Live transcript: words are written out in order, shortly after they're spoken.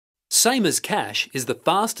Same as cash is the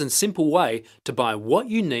fast and simple way to buy what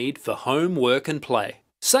you need for home, work and play.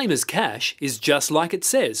 Same as cash is just like it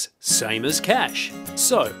says, same as cash.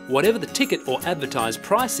 So, whatever the ticket or advertised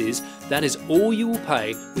price is, that is all you will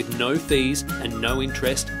pay with no fees and no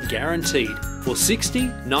interest guaranteed for 60,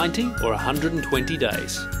 90 or 120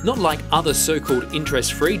 days. Not like other so-called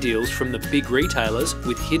interest-free deals from the big retailers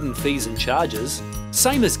with hidden fees and charges.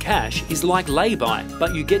 Same as cash is like lay-by,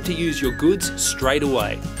 but you get to use your goods straight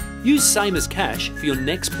away. Use Same as Cash for your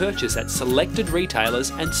next purchase at selected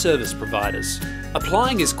retailers and service providers.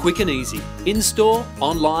 Applying is quick and easy, in-store,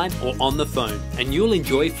 online or on the phone, and you'll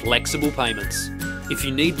enjoy flexible payments. If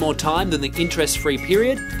you need more time than the interest-free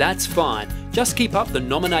period, that's fine. Just keep up the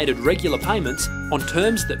nominated regular payments on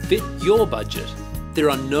terms that fit your budget.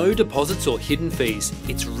 There are no deposits or hidden fees.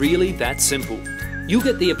 It's really that simple. You'll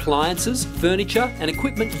get the appliances, furniture and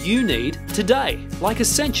equipment you need today, like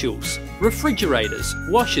essentials, refrigerators,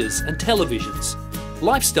 washers and televisions,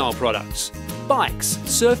 lifestyle products, bikes,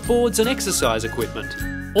 surfboards and exercise equipment,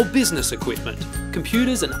 or business equipment,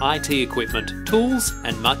 computers and IT equipment, tools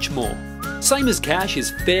and much more. Same as Cash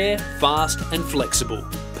is fair, fast and flexible.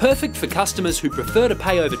 Perfect for customers who prefer to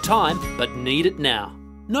pay over time but need it now.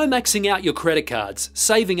 No maxing out your credit cards,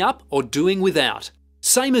 saving up or doing without.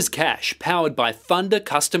 Same as Cash, powered by Funder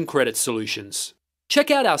Custom Credit Solutions. Check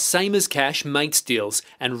out our Same as Cash mates deals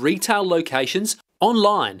and retail locations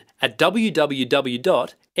online at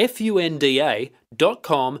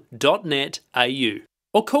www.funda.com.net/au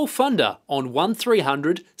or call Funder on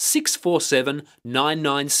 1300 647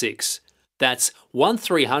 996. That's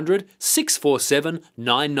 1300 647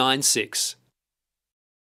 996.